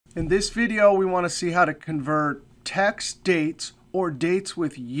In this video, we want to see how to convert text dates or dates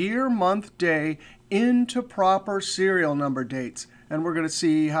with year, month, day into proper serial number dates. And we're going to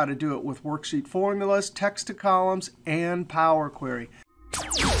see how to do it with worksheet formulas, text to columns, and Power Query.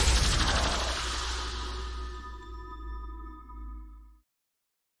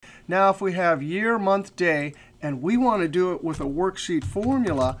 Now, if we have year, month, day, and we want to do it with a worksheet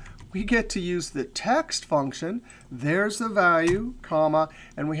formula, we get to use the text function. There's the value, comma,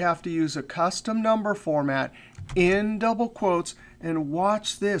 and we have to use a custom number format in double quotes. And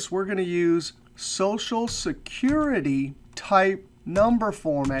watch this. We're going to use Social Security type number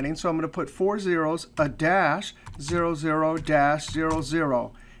formatting. So I'm going to put 4 zeros, a dash, 00 dash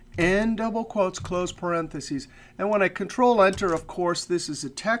 00. In double quotes, close parentheses. And when I Control Enter, of course, this is a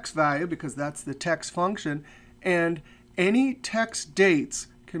text value because that's the text function. And any text dates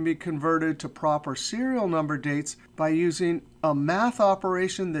can be converted to proper serial number dates by using a math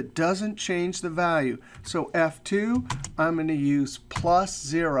operation that doesn't change the value. So F2, I'm going to use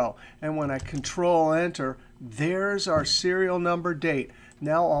 +0. And when I Control Enter, there's our serial number date.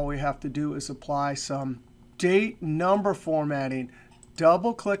 Now all we have to do is apply some date number formatting.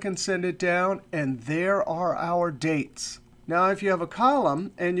 Double click and send it down, and there are our dates. Now if you have a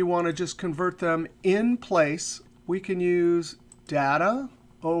column and you want to just convert them in place, we can use Data,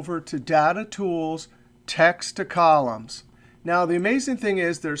 over to Data Tools, Text to Columns. Now the amazing thing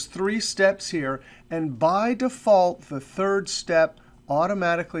is there's 3 steps here, and by default the third step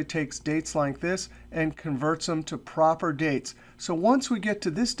automatically takes dates like this and converts them to proper dates. So once we get to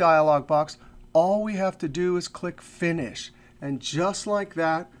this dialog box, all we have to do is click Finish. And just like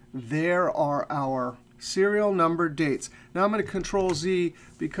that, there are our serial number dates. Now I'm going to Control Z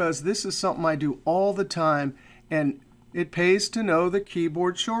because this is something I do all the time, and it pays to know the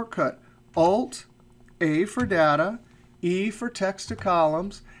keyboard shortcut. Alt, A for data, E for text to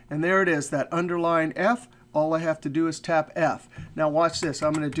columns, and there it is, that underline F. All I have to do is tap F. Now watch this.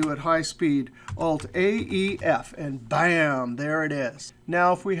 I'm going to do it high speed. Alt A, E, F, and bam, there it is.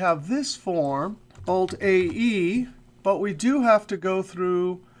 Now if we have this form, Alt A, E, but we do have to go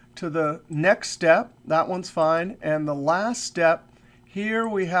through to the next step. That one's fine. And the last step, here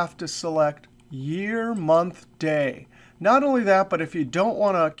we have to select year, month, day. Not only that, but if you don't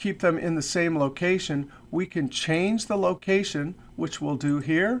want to keep them in the same location, we can change the location, which we'll do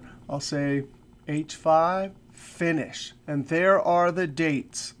here. I'll say H5, Finish. And there are the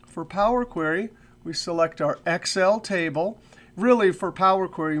dates. For Power Query, we select our Excel table. Really, for Power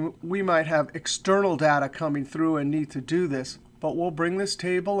Query, we might have external data coming through and need to do this. But we'll bring this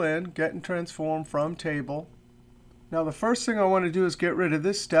table in, Get and Transform from Table. Now, the first thing I want to do is get rid of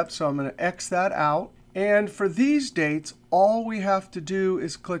this step, so I'm going to X that out. And for these dates, all we have to do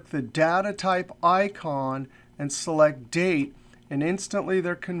is click the data type icon and select Date, and instantly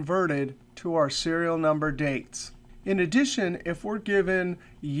they're converted to our serial number dates. In addition, if we're given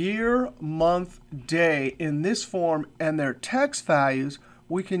year, month, day in this form and their text values,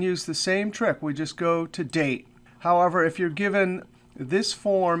 we can use the same trick. We just go to Date. However, if you're given this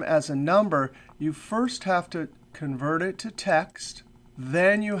form as a number, you first have to convert it to text.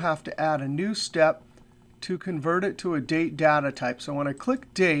 Then you have to add a new step to convert it to a date data type. So when I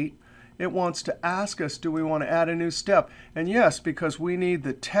click Date, it wants to ask us, do we want to add a new step? And yes, because we need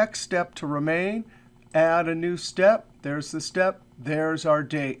the text step to remain, add a new step. There's the step. There's our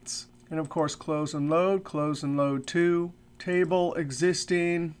dates. And of course, close and load to. Table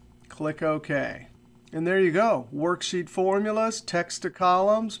existing. Click OK. And there you go. Worksheet formulas, text to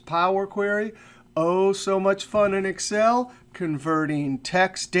columns, Power Query. Oh, so much fun in Excel, converting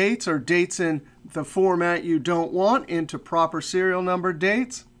text dates or dates in the format you don't want into proper serial number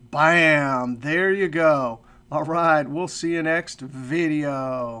dates. Bam! There you go. All right, we'll see you next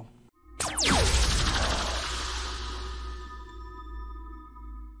video.